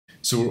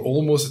So we're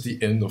almost at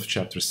the end of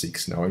chapter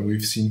 6 now, and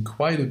we've seen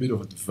quite a bit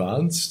of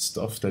advanced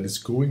stuff that is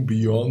going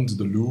beyond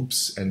the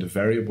loops and the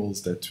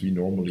variables that we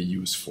normally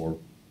use for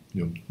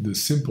the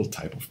simple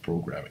type of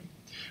programming.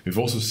 We've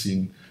also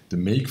seen the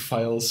make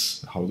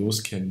files, how those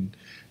can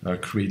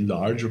create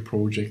larger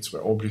projects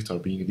where objects are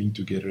being linked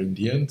together in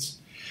the end.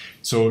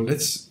 So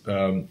let's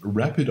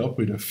wrap it up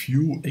with a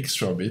few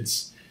extra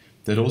bits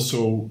that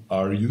also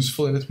are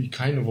useful and that we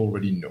kind of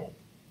already know.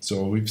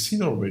 So we've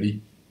seen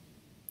already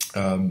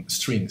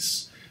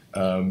strings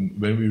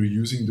when we were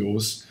using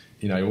those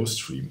in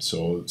IOStream.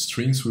 So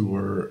strings we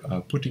were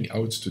putting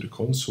out to the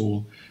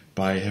console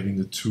by having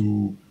the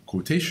two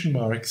quotation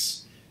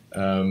marks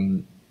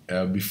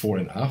before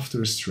and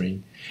after a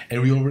string.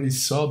 And we already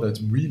saw that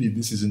really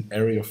this is an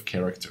array of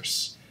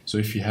characters. So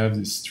if you have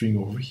this string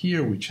over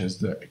here, which has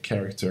the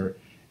character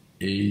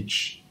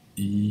H,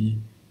 E,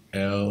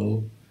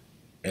 L,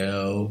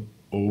 L,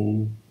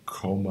 O,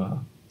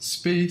 comma,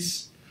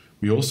 space,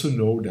 we also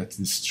know that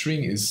the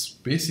string is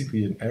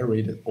basically an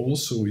array that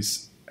also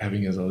is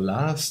having as a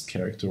last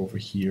character over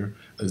here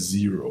a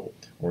 0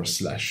 or a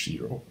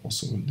 /0,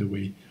 also the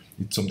way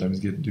it sometimes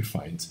gets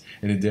defined.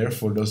 And it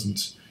therefore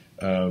doesn't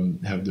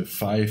have the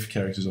 5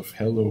 characters of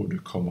hello, the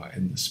comma,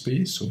 and the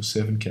space, so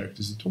 7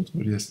 characters in total,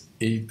 but it has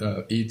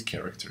 8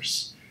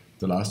 characters,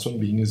 the last one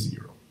being a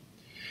 0.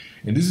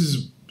 And this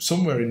is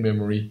somewhere in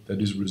memory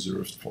that is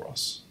reserved for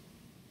us.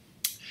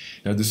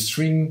 Now the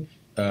string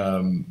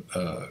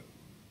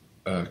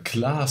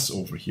class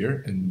over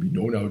here, and we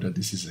know now that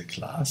this is a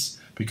class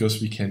because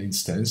we can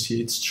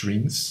instantiate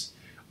strings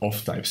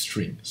of type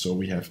string. So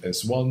we have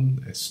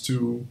S1,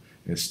 S2,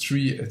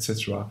 S3,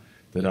 etc.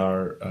 that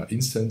are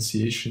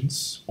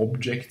instantiations,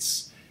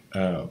 objects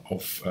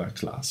of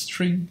class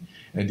string.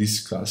 And these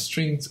class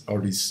strings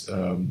or these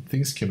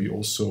things can be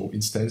also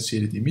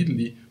instantiated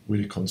immediately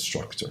with a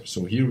constructor.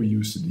 So here we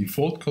use the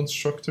default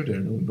constructor, there are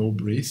no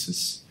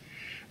braces.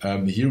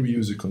 Here we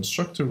use a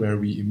constructor where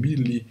we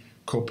immediately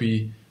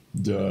copy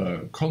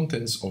the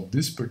contents of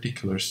this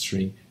particular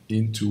string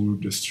into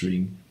the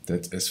string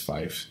that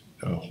S5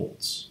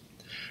 holds.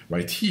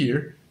 Right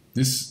here,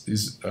 this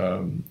is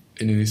an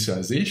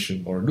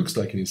initialization, or looks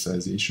like an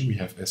initialization. We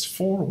have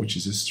S4, which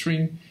is a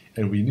string,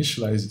 and we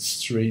initialize it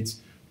straight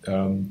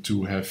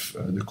to have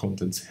the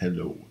contents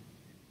hello.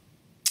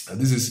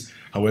 This is,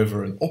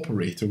 however, an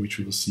operator, which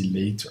we will see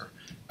later.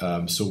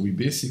 So we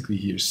basically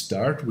here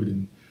start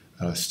with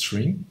a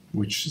string,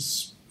 which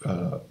is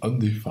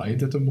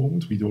undefined at the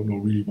moment. We don't know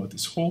really what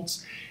this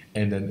holds.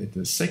 And then in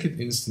the second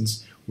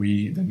instance,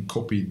 we then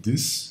copy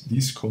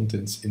these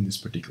contents in this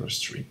particular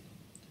string.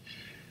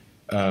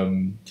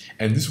 And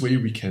this way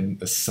we can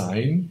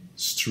assign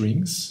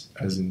strings,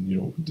 as in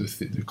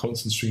the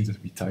constant strings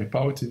that we type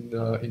out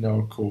in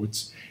our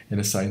codes,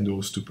 and assign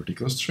those to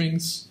particular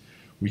strings.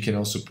 We can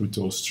also put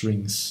those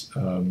strings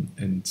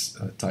and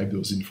type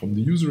those in from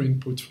the user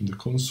input, from the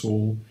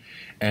console.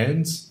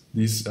 And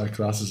these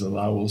classes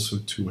allow also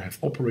to have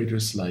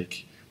operators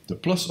like the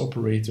plus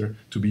operator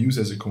to be used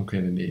as a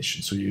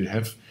concatenation. So you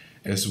have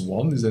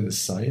S1 is then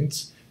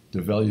assigned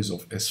the values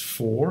of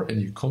S4,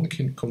 and you can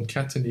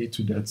concatenate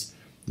to that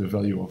the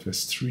value of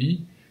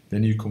S3.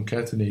 Then you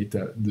concatenate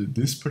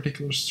this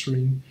particular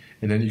string,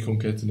 and then you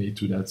concatenate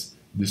to that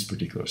this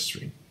particular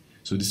string.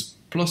 So this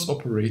plus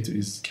operator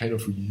is kind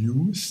of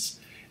used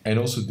and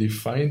also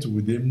defined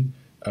within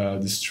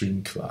the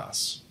string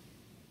class.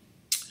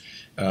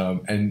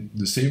 And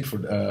the same for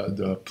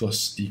the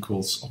plus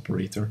equals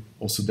operator.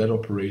 Also that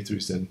operator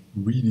is then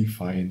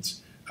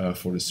redefined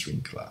for the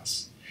string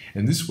class.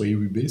 And this way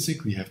we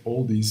basically have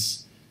all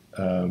these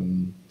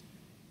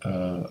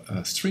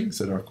strings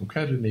that are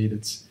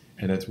concatenated,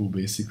 and that will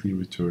basically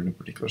return a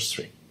particular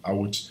string. I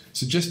would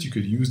suggest you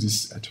could use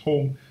this at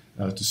home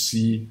to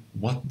see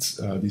what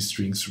these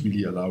strings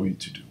really allow you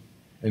to do.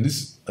 And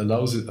this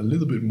allows it a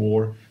little bit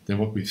more than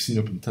what we've seen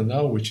up until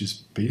now, which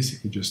is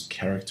basically just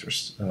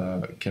characters,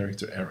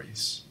 character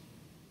arrays.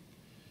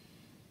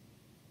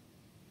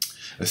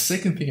 A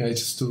second thing I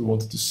still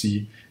wanted to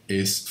see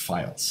is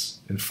files.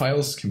 And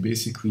files can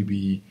basically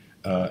be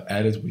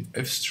added with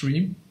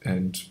fstream,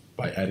 and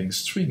by adding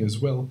string as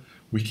well,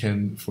 we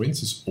can, for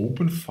instance,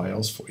 open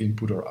files for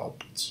input or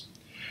output.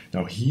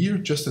 Now here,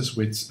 just as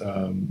with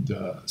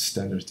the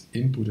standard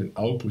input and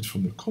output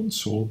from the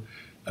console,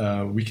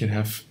 we can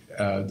have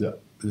the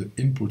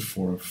input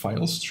for a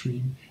file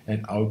stream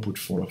and output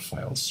for a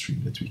file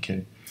stream that we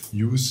can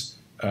use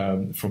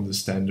from the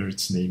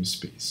standards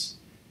namespace.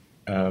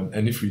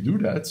 And if we do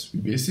that, we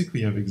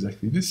basically have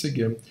exactly this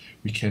again.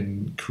 We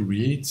can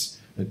create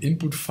an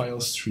input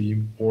file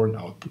stream or an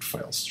output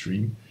file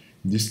stream.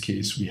 In this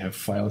case, we have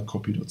file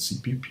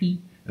copy.cpp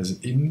as an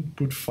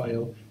input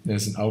file, and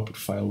as an output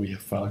file, we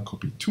have file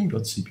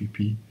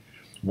copy2.cpp.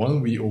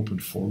 One we open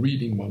for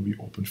reading, one we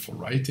open for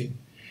writing.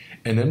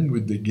 And then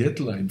with the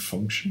getLine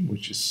function,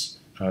 which is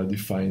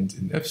defined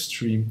in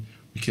fstream,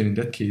 we can in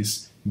that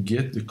case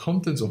get the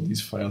contents of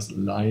these files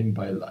line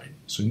by line.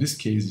 So in this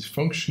case, this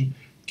function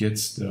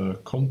gets the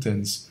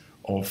contents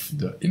of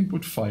the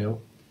input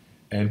file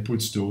and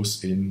puts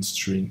those in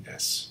string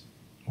s,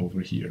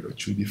 over here,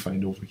 which we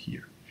defined over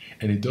here.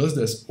 And it does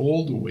this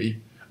all the way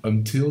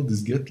until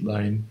this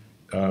getLine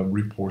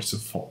reports a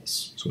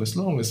false. So as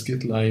long as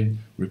getLine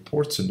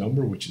reports a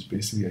number, which is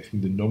basically, I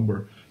think, the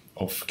number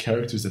of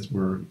characters that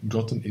were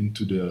gotten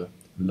into the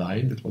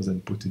line that was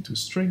then put into a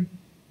string,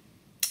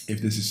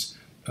 if this is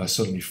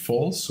suddenly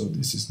false, so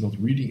this is not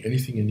reading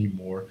anything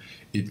anymore,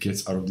 it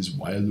gets out of this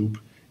while loop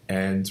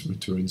and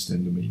returns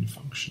then the main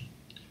function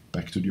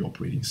back to the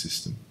operating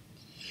system.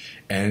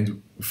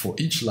 And for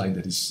each line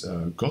that is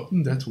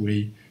gotten that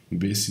way, we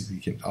basically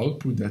can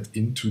output that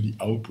into the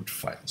output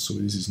file. So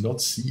this is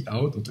not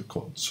cout, not the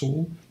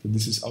console that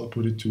this is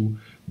outputted to,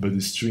 but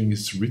the string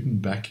is written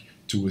back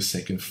to a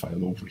second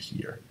file over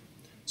here.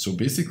 So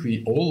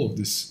basically all of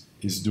this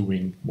is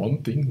doing one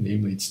thing,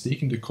 namely it's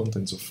taking the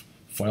contents of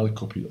file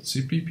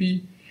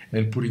copy.cpp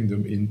and putting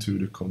them into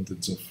the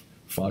contents of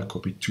file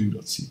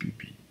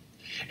copy2.cpp.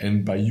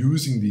 And by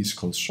using these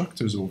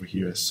constructors over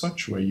here as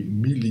such, where you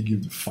immediately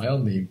give the file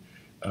name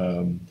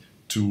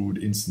to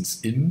the instance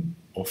in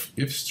of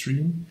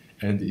ifstream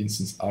and the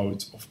instance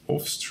out of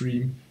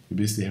offstream, you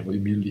basically have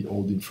immediately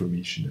all the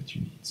information that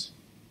you need.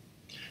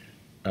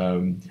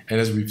 And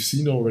as we've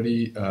seen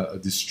already, a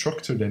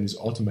destructor then is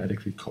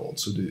automatically called.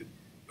 So the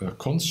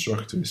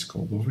constructor is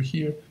called over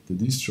here, the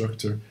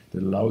destructor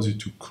that allows you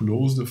to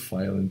close the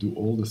file and do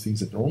all the things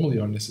that normally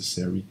are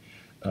necessary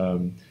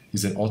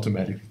is then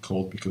automatically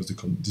called, because the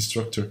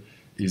destructor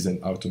is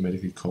then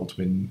automatically called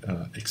when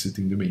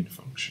exiting the main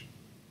function.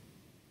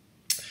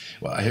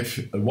 Well, I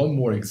have one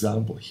more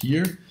example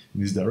here. In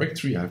this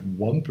directory, I have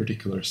one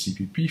particular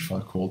CPP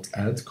file called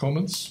add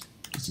comments.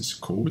 This is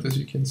code, as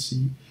you can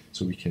see,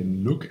 so we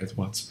can look at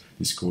what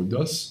this code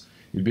does.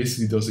 It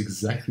basically does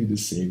exactly the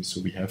same. So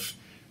we have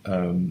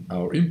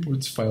our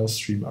input file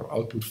stream, our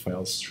output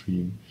file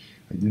stream.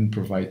 I didn't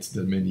provide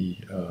that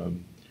many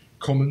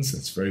comments.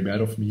 That's very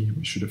bad of me.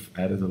 We should have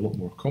added a lot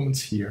more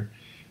comments here.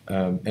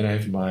 And I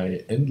have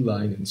my end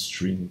line and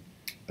string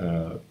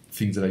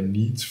things that I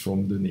need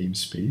from the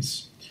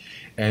namespace.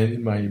 And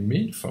in my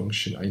main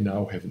function, I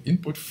now have an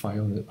input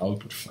file and an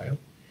output file.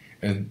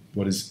 And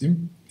what is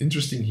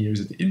interesting here is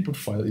that the input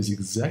file is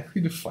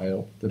exactly the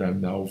file that I'm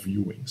now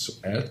viewing. So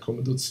add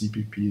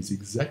comment.cpp is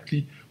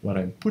exactly what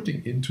I'm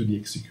putting into the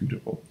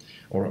executable,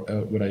 or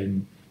what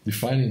I'm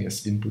defining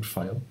as input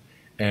file.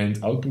 And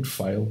output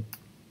file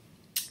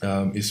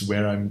is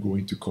where I'm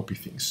going to copy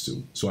things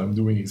to. So I'm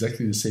doing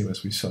exactly the same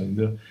as we saw in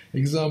the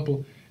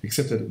example,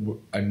 except that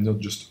I'm not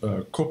just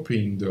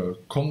copying the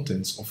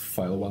contents of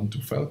file 1 to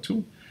file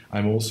 2.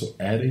 I'm also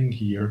adding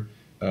here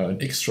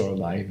an extra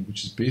line,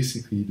 which is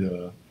basically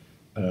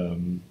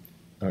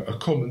a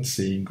comment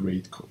saying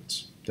grade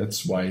codes.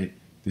 That's why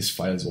this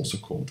file is also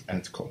called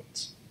add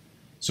comments.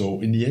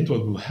 So in the end,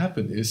 what will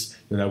happen is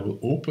that I will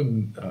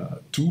open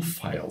two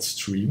file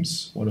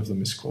streams. One of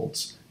them is called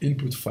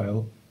input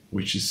file,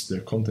 which is the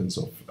contents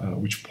of,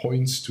 which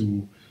points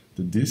to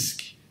the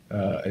disk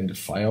and the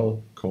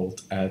file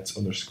called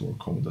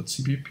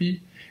add_comment.cpp,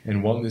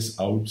 and one is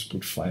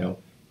output file,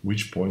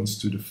 which points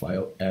to the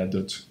file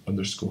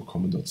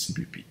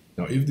add_comment.cpp.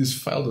 Now, if this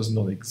file does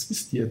not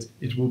exist yet,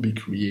 it will be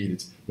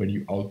created when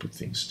you output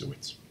things to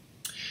it.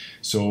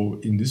 So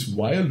in this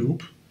while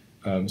loop,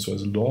 so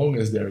as long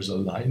as there's a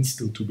line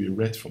still to be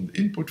read from the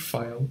input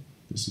file,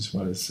 this is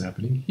what is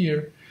happening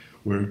here,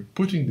 we're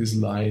putting this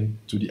line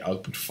to the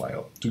output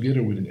file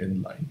together with an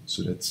end line,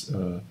 so that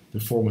the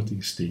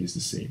formatting stays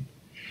the same.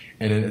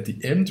 And then at the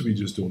end, we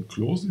just don't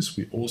close this,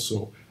 we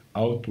also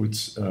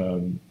output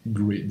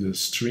the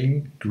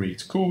string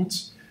grade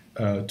codes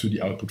to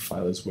the output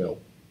file as well,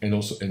 and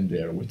also end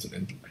there with an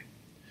end line.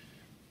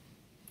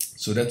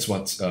 So that's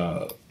what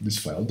this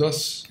file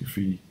does. If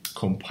we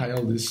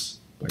compile this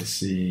by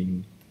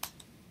saying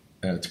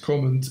add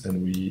comment,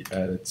 and we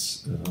add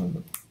it,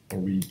 or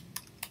we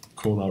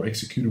call our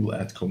executable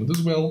add comment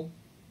as well,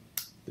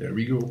 there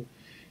we go.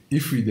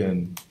 If we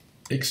then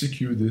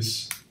execute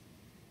this,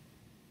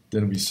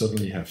 then we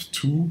suddenly have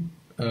two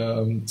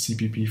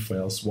CPP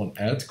files, one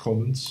add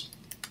comment,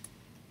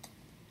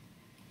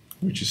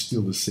 which is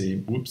still the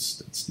same, whoops,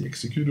 that's the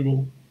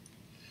executable,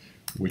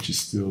 which is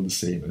still the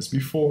same as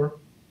before,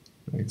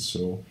 right?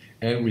 So,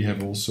 and we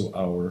have also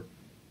our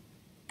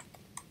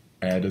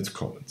added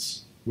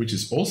comments, which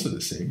is also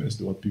the same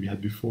as what we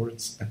had before.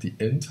 It's at the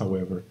end,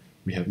 however,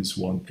 we have this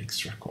one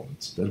extra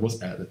comment that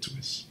was added to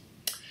this.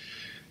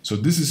 So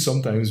this is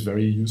sometimes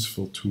very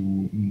useful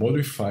to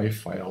modify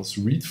files,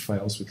 read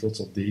files with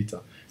lots of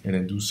data, and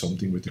then do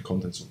something with the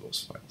contents of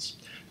those files.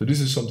 So this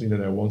is something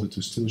that I wanted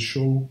to still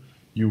show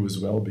you as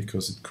well,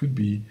 because it could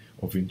be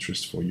of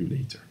interest for you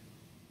later.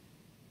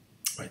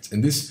 Right.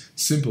 And this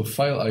simple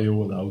file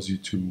I/O allows you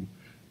to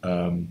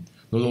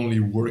not only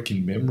work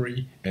in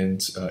memory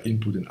and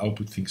input and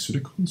output things to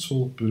the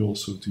console, but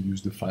also to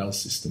use the file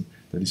system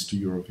that is to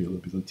your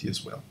availability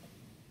as well.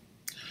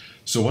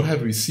 So what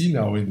have we seen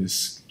now in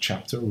this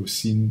chapter? We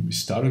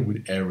started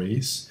with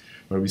arrays,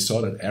 where we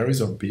saw that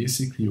arrays are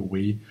basically a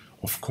way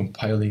of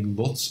compiling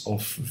lots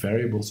of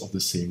variables of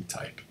the same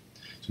type.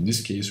 So in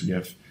this case, we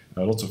have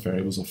lots of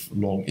variables of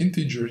long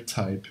integer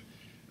type,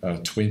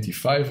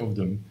 25 of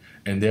them,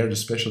 and there the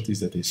specialty is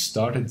that they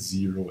start at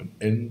 0 and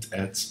end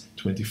at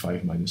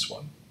 25 minus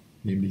 1,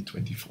 namely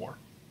 24.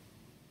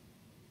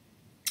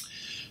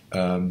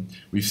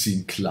 We've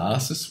seen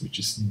classes, which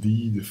is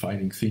the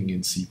defining thing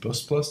in C++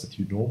 that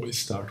you normally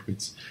start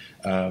with,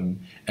 and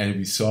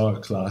we saw a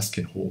class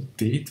can hold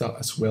data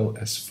as well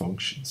as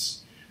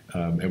functions,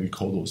 and we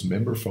call those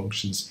member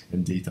functions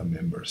and data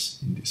members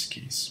in this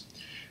case.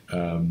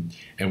 And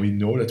we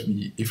know that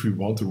if we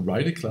want to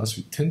write a class,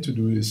 we tend to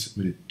do this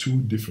with two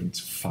different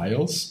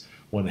files.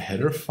 One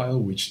header file,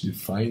 which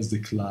defines the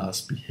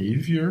class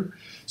behavior,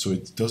 so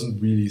it doesn't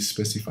really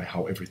specify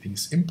how everything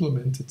is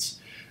implemented.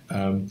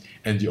 And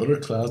the other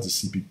class, the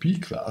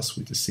CPP class,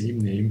 with the same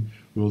name,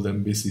 will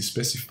then basically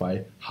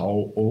specify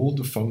how all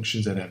the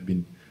functions that have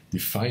been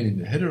defined in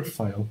the header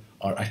file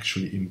are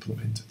actually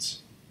implemented.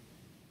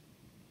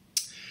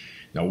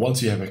 Now,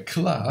 once you have a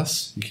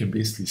class, you can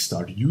basically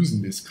start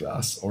using this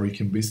class, or you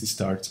can basically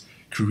start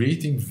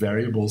creating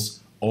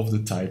variables of the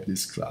type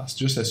this class.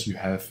 Just as you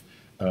have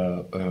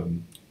a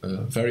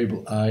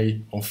variable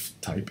I of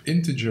type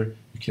integer,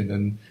 you can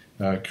then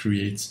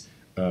create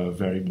a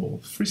variable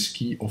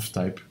frisky of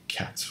type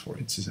cat, for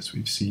instance, as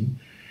we've seen.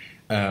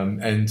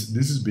 And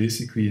this is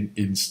basically an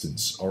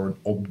instance or an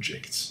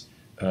object,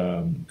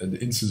 an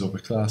instance of a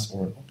class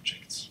or an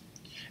object.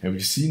 And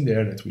we've seen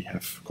there that we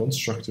have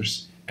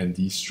constructors and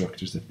these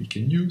structures that we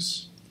can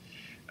use.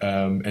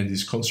 And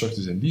these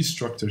constructors and these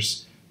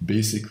structures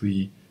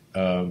basically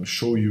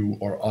show you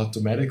or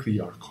automatically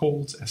are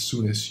called as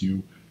soon as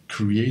you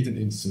create an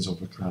instance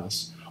of a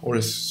class or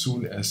as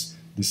soon as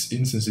this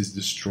instance is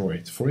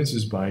destroyed, for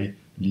instance, by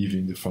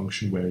leaving the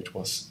function where it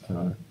was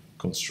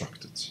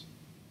constructed.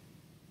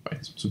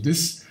 Right. So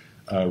this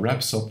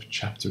wraps up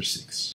chapter 6.